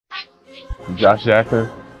Josh Jackson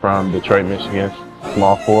from Detroit, Michigan,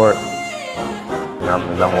 small forward. And I'm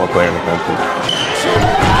the number one player in the country.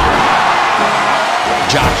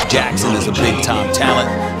 Josh Jackson is a big-time talent.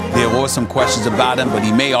 There were some questions about him, but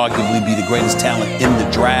he may arguably be the greatest talent in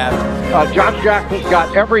the draft. Josh Jackson's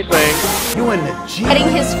got everything. You in the G. Heading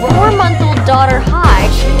his 4-month-old daughter high.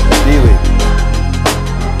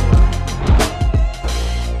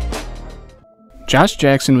 Josh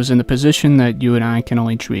Jackson was in the position that you and I can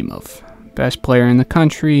only dream of. Best player in the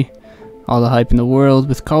country, all the hype in the world,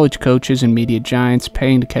 with college coaches and media giants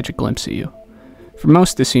paying to catch a glimpse of you. For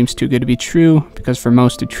most, this seems too good to be true, because for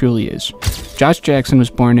most, it truly is. Josh Jackson was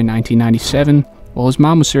born in 1997, while his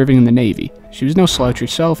mom was serving in the Navy. She was no slouch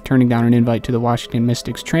herself, turning down an invite to the Washington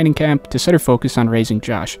Mystics training camp to set her focus on raising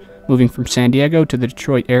Josh, moving from San Diego to the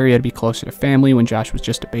Detroit area to be closer to family when Josh was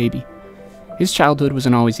just a baby. His childhood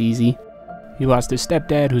wasn't always easy. He lost his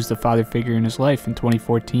stepdad, who's the father figure in his life, in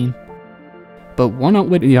 2014. But one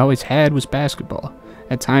outlet he always had was basketball.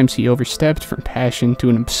 At times, he overstepped from passion to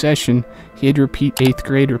an obsession. He had to repeat 8th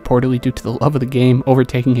grade reportedly due to the love of the game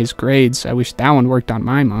overtaking his grades. I wish that one worked on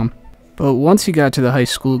my mom. But once he got to the high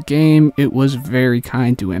school game, it was very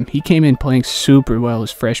kind to him. He came in playing super well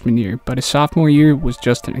his freshman year, but his sophomore year was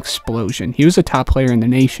just an explosion. He was a top player in the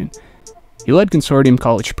nation. He led Consortium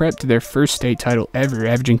College Prep to their first state title ever,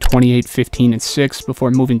 averaging 28, 15, and 6 before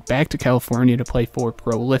moving back to California to play for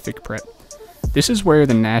Prolific Prep. This is where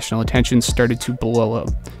the national attention started to blow up.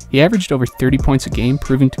 He averaged over 30 points a game,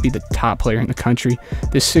 proving to be the top player in the country.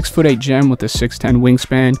 This 6'8" gem with a 6'10"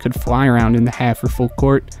 wingspan could fly around in the half or full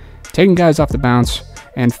court, taking guys off the bounce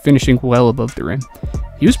and finishing well above the rim.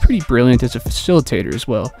 He was pretty brilliant as a facilitator as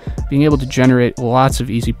well, being able to generate lots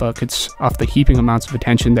of easy buckets off the heaping amounts of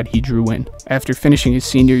attention that he drew in. After finishing his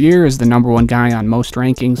senior year as the #1 guy on most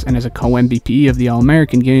rankings and as a co-MVP of the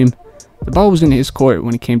All-American game, the ball was in his court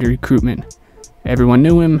when it came to recruitment. Everyone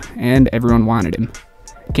knew him, and everyone wanted him.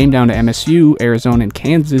 It came down to MSU, Arizona, and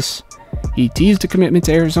Kansas. He teased a commitment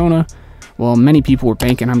to Arizona, while many people were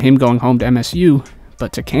banking on him going home to MSU,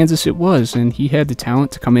 but to Kansas it was, and he had the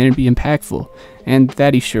talent to come in and be impactful, and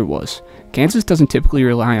that he sure was. Kansas doesn't typically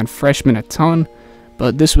rely on freshmen a ton,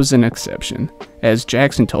 but this was an exception, as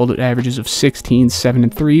Jackson told it averages of 16, 7,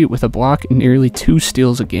 and 3 with a block and nearly 2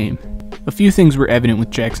 steals a game. A few things were evident with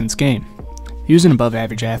Jackson's game. He was an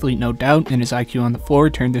above-average athlete, no doubt, and his IQ on the floor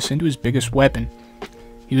turned this into his biggest weapon.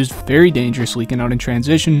 He was very dangerous leaking out in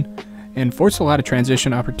transition, and forced a lot of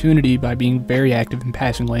transition opportunity by being very active in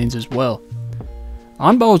passing lanes as well.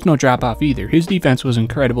 On-ball was no drop-off either. His defense was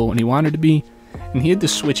incredible when he wanted to be, and he had the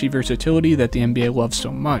switchy versatility that the NBA loves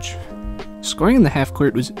so much. Scoring in the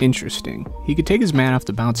half-court was interesting. He could take his man off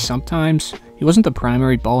the bounce sometimes. He wasn't the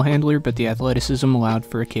primary ball handler, but the athleticism allowed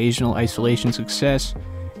for occasional isolation success,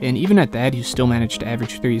 and even at that, he still managed to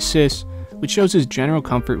average 3 assists, which shows his general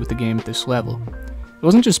comfort with the game at this level. It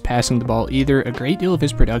wasn't just passing the ball either. A great deal of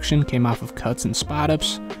his production came off of cuts and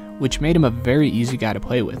spot-ups, which made him a very easy guy to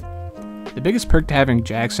play with. The biggest perk to having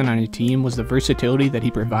Jackson on your team was the versatility that he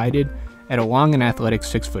provided at a long and athletic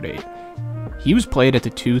 6'8". He was played at the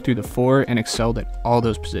 2 through the 4 and excelled at all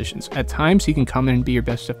those positions. At times, he can come in and be your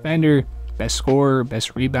best defender, best scorer,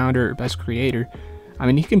 best rebounder, or best creator. I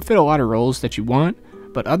mean, he can fit a lot of roles that you want,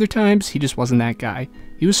 but other times, he just wasn't that guy.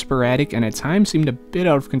 He was sporadic and at times seemed a bit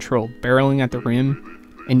out of control, barreling at the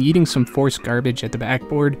rim and eating some forced garbage at the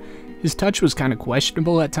backboard. His touch was kind of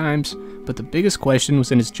questionable at times, but the biggest question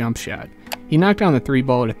was in his jump shot. He knocked down the 3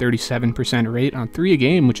 ball at a 37% rate on 3 a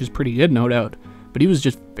game, which is pretty good, no doubt, but he was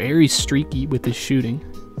just very streaky with his shooting.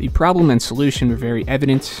 The problem and solution were very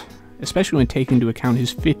evident, especially when taking into account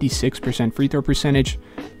his 56% free throw percentage.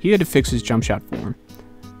 He had to fix his jump shot form.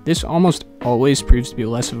 This almost always proves to be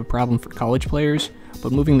less of a problem for college players,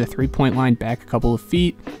 but moving the 3-point line back a couple of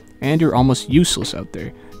feet, and you're almost useless out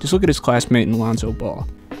there. Just look at his classmate in Lonzo Ball.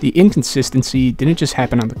 The inconsistency didn't just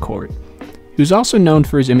happen on the court. He was also known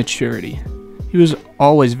for his immaturity. He was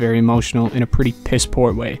always very emotional in a pretty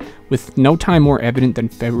piss-poor way, with no time more evident than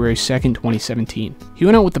February 2nd, 2017. He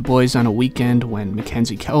went out with the boys on a weekend when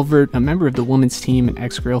Mackenzie Calvert, a member of the women's team and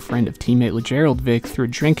ex-girlfriend of teammate LeGerald Vick, threw a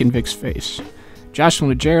drink in Vick's face.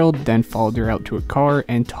 Jocelyn LeGerald then followed her out to her car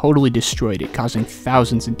and totally destroyed it, causing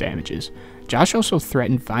thousands in damages. Josh also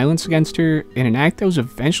threatened violence against her in an act that was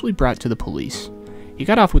eventually brought to the police. He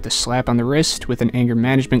got off with a slap on the wrist, with an anger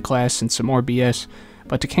management class, and some more BS,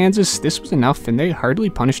 but to Kansas, this was enough and they hardly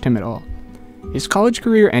punished him at all. His college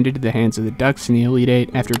career ended at the hands of the Ducks in the Elite Eight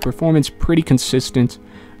after a performance pretty consistent,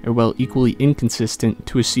 or well, equally inconsistent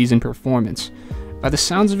to his season performance. By the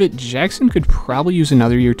sounds of it, Jackson could probably use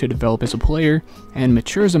another year to develop as a player and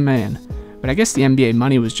mature as a man, But I guess the NBA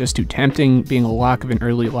money was just too tempting, being a lock of an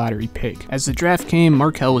early lottery pick. As the draft came,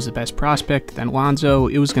 Markelle was the best prospect, then Lonzo.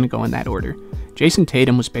 It was going to go in that order. Jason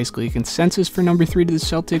Tatum was basically a consensus for number 3 to the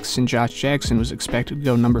Celtics, and Josh Jackson was expected to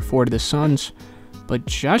go number 4 to the Suns. But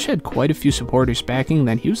Josh had quite a few supporters backing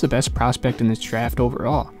that he was the best prospect in this draft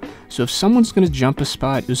overall. So if someone's going to jump a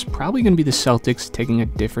spot, it was probably going to be the Celtics taking a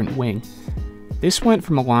different wing. This went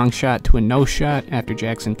from a long shot to a no shot after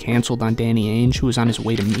Jackson canceled on Danny Ainge, who was on his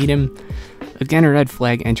way to meet him. Again, a red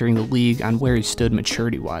flag entering the league on where he stood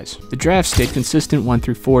maturity-wise. The draft stayed consistent 1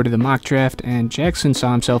 through 4 to the mock draft, and Jackson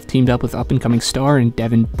saw himself teamed up with up-and-coming star in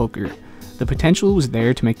Devin Booker. The potential was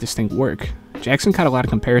there to make this thing work. Jackson caught a lot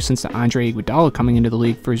of comparisons to Andre Iguodala coming into the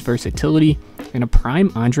league for his versatility, and a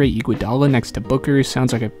prime Andre Iguodala next to Booker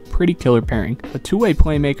sounds like a pretty killer pairing. A two-way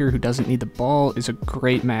playmaker who doesn't need the ball is a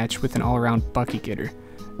great match with an all-around bucket getter.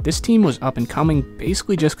 This team was up and coming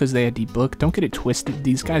basically just because they had D-Book. Don't get it twisted,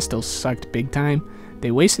 these guys still sucked big time.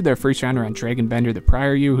 They wasted their first rounder on Dragon Bender the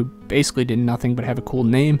prior year, who basically did nothing but have a cool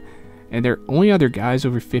name, and their only other guys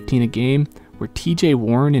over 15 a game were TJ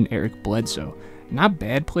Warren and Eric Bledsoe. Not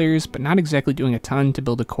bad players, but not exactly doing a ton to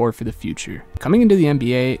build a core for the future. Coming into the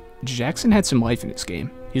NBA, Jackson had some life in his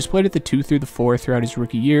game. He was played at the 2 through the 4 throughout his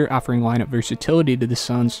rookie year, offering lineup versatility to the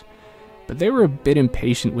Suns, but they were a bit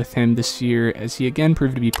impatient with him this year as he again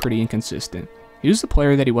proved to be pretty inconsistent. He was the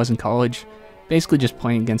player that he was in college, basically just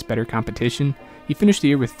playing against better competition. He finished the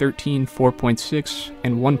year with 13, 4.6,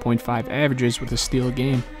 and 1.5 averages with a steal a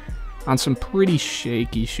game on some pretty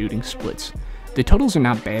shaky shooting splits. The totals are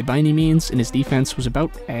not bad by any means, and his defense was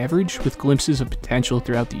about average with glimpses of potential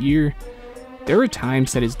throughout the year. There were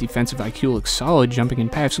times that his defensive IQ looked solid, jumping in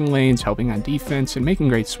passing lanes, helping on defense, and making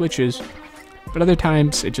great switches, but other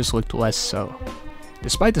times it just looked less so.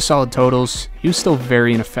 Despite the solid totals, he was still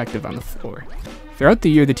very ineffective on the floor. Throughout the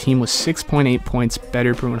year, the team was 6.8 points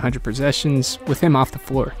better per 100 possessions with him off the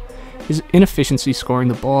floor. His inefficiency scoring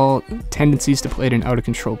the ball, tendencies to play at an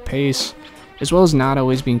out-of-control pace, as well as not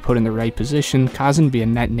always being put in the right position, caused him to be a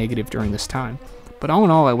net negative during this time. But all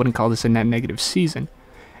in all, I wouldn't call this a net negative season.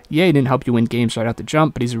 Yeah, he didn't help you win games right out the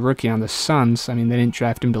jump, but he's a rookie on the Suns. I mean, they didn't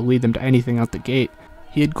draft him to lead them to anything out the gate.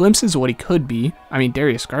 He had glimpses of what he could be. I mean,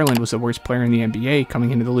 Darius Garland was the worst player in the NBA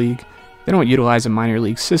coming into the league. They don't utilize a minor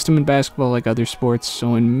league system in basketball like other sports,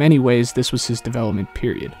 so in many ways, this was his development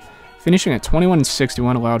period. Finishing at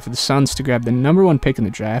 21-61 allowed for the Suns to grab the number 1 pick in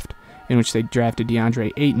the draft, in which they drafted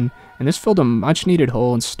DeAndre Ayton, and this filled a much-needed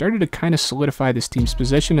hole and started to kind of solidify this team's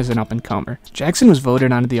position as an up-and-comer. Jackson was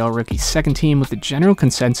voted onto the All-Rookie second team with the general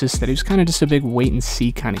consensus that he was kind of just a big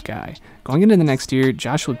wait-and-see kind of guy. Going into the next year,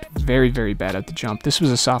 Josh looked very, very bad at the jump. This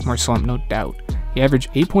was a sophomore slump, no doubt. He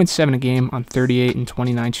averaged 8.7 a game on 38 and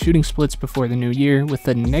 29 shooting splits before the new year, with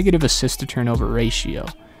a negative assist-to-turnover ratio.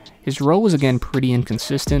 His role was again pretty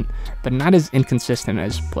inconsistent, but not as inconsistent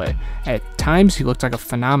as play. At times, he looked like a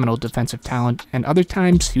phenomenal defensive talent, and other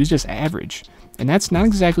times, he was just average. And that's not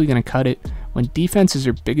exactly going to cut it when defense is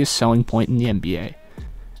your biggest selling point in the NBA.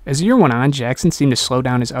 As the year went on, Jackson seemed to slow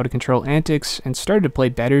down his out-of-control antics and started to play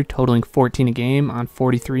better, totaling 14 a game on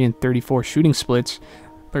 43 and 34 shooting splits,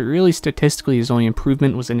 but really statistically his only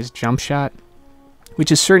improvement was in his jump shot,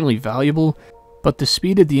 which is certainly valuable, but the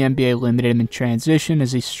speed of the NBA limited him in transition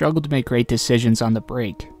as he struggled to make great decisions on the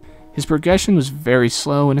break. His progression was very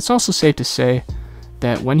slow, and it's also safe to say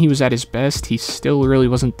that when he was at his best, he still really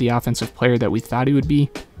wasn't the offensive player that we thought he would be.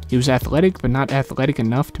 He was athletic, but not athletic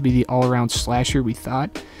enough to be the all-around slasher we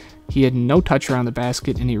thought. He had no touch around the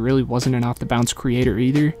basket, and he really wasn't an off-the-bounce creator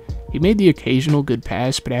either. He made the occasional good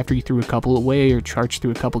pass, but after he threw a couple away or charged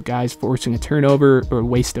through a couple guys forcing a turnover or a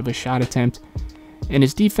waste of a shot attempt. And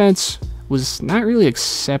his defense was not really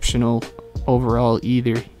exceptional overall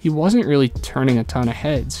either. He wasn't really turning a ton of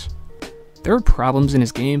heads. There were problems in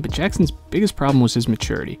his game, but Jackson's biggest problem was his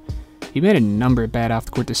maturity. He made a number of bad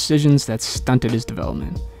off-the-court decisions that stunted his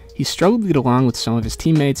development. He struggled to get along with some of his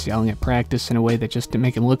teammates, yelling at practice in a way that just didn't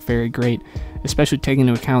make him look very great, especially taking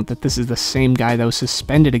into account that this is the same guy that was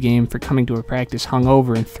suspended a game for coming to a practice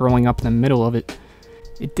hungover and throwing up in the middle of it.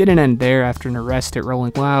 It didn't end there after an arrest at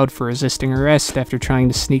Rolling Loud for resisting arrest after trying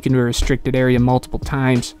to sneak into a restricted area multiple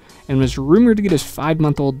times, and was rumored to get his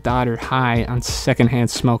 5-month-old daughter high on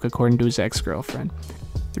secondhand smoke according to his ex-girlfriend.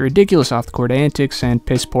 The ridiculous off-the-court antics and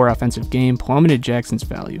piss-poor offensive game plummeted Jackson's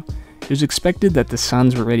value. It was expected that the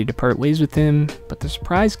Suns were ready to part ways with him, but the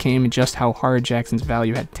surprise came in just how hard Jackson's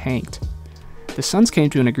value had tanked. The Suns came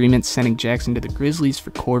to an agreement sending Jackson to the Grizzlies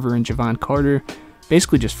for Korver and Javon Carter,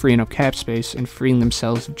 basically just freeing up cap space and freeing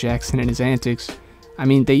themselves of Jackson and his antics. I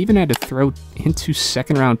mean, they even had to throw into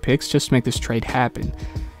second-round picks just to make this trade happen.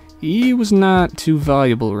 He was not too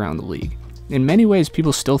valuable around the league. In many ways,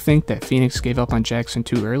 people still think that Phoenix gave up on Jackson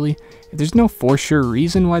too early. There's no for sure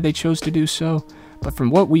reason why they chose to do so, but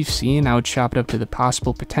from what we've seen, I would chop it up to the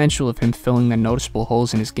possible potential of him filling the noticeable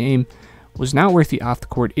holes in his game was not worth the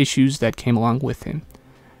off-the-court issues that came along with him.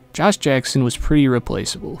 Josh Jackson was pretty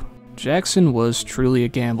irreplaceable. Jackson was truly a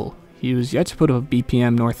gamble. He was yet to put up a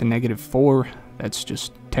BPM north of -4, that's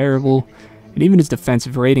just terrible, and even his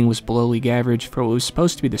defensive rating was below league average for what was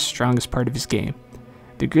supposed to be the strongest part of his game.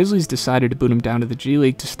 The Grizzlies decided to boot him down to the G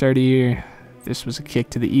League to start a year. This was a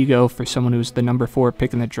kick to the ego for someone who was the number 4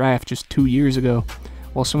 pick in the draft just 2 years ago,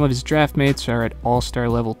 while some of his draft mates are at all-star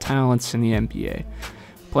level talents in the NBA.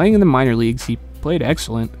 Playing in the minor leagues, he played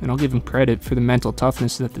excellent, and I'll give him credit for the mental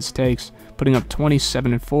toughness that this takes. Putting up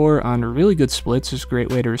 27-4 on really good splits is a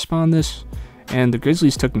great way to respond to this, and the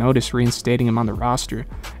Grizzlies took notice reinstating him on the roster.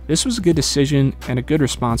 This was a good decision and a good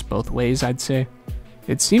response both ways, I'd say.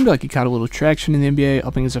 It seemed like he caught a little traction in the NBA,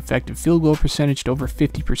 upping his effective field goal percentage to over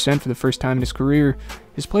 50% for the first time in his career.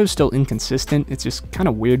 His play was still inconsistent. It's just kind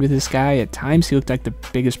of weird with this guy. At times he looked like the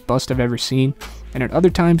biggest bust I've ever seen, and at other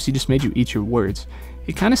times he just made you eat your words.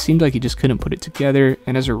 It kind of seemed like he just couldn't put it together,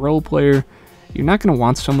 and as a role player, you're not going to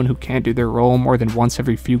want someone who can't do their role more than once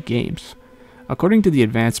every few games. According to the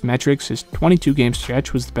advanced metrics, his 22-game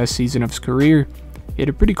stretch was the best season of his career. He had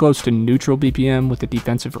a pretty close to neutral BPM with a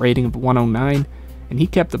defensive rating of 109, and he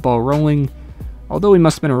kept the ball rolling, although he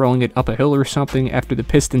must have been rolling it up a hill or something after the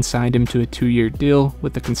Pistons signed him to a 2-year deal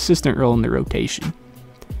with a consistent role in the rotation.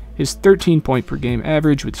 His 13-point-per-game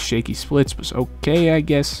average with shaky splits was okay, I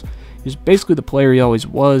guess. He was basically the player he always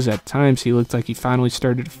was. At times he looked like he finally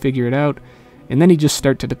started to figure it out, and then he'd just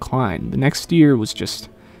start to decline. The next year was just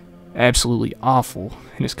absolutely awful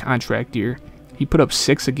in his contract year. He put up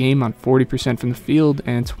 6 a game on 40% from the field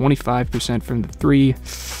and 25% from the 3.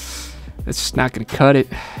 That's just not going to cut it.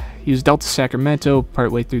 He was dealt to Sacramento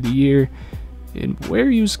partway through the year, and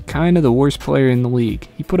where he was kind of the worst player in the league.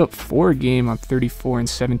 He put up 4 a game on 34 and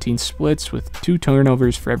 17 splits with 2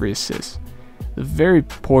 turnovers for every assist. The very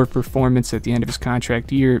poor performance at the end of his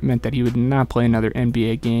contract year meant that he would not play another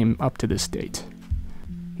NBA game up to this date.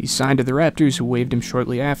 He signed to the Raptors, who waived him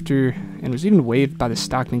shortly after, and was even waived by the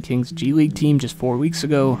Stockton Kings G League team just 4 weeks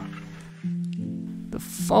ago. The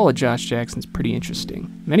fall of Josh Jackson is pretty interesting.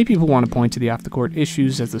 Many people want to point to the off-the-court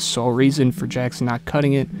issues as the sole reason for Jackson not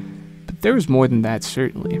cutting it, but there was more than that,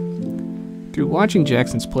 certainly. Through watching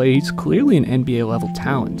Jackson's play, he's clearly an NBA-level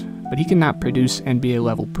talent, but he cannot produce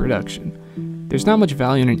NBA-level production. There's not much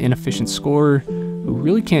value in an inefficient scorer who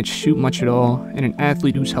really can't shoot much at all, and an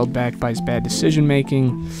athlete who's held back by his bad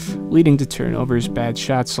decision-making, leading to turnovers, bad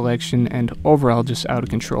shot selection, and overall just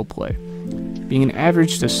out-of-control play. Being an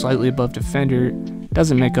average to slightly above defender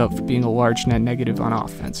doesn't make up for being a large net negative on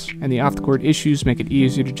offense, and the off-the-court issues make it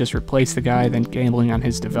easier to just replace the guy than gambling on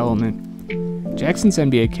his development. Jackson's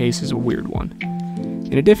NBA case is a weird one.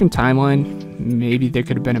 In a different timeline, maybe there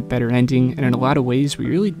could have been a better ending, and in a lot of ways we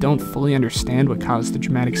really don't fully understand what caused the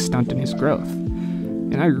dramatic stunt in his growth.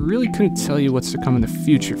 And I really couldn't tell you what's to come in the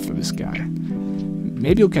future for this guy.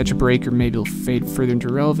 Maybe he'll catch a break, or maybe he'll fade further into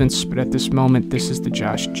irrelevance, but at this moment, this is the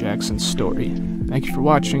Josh Jackson story. Thank you for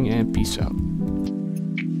watching, and peace out.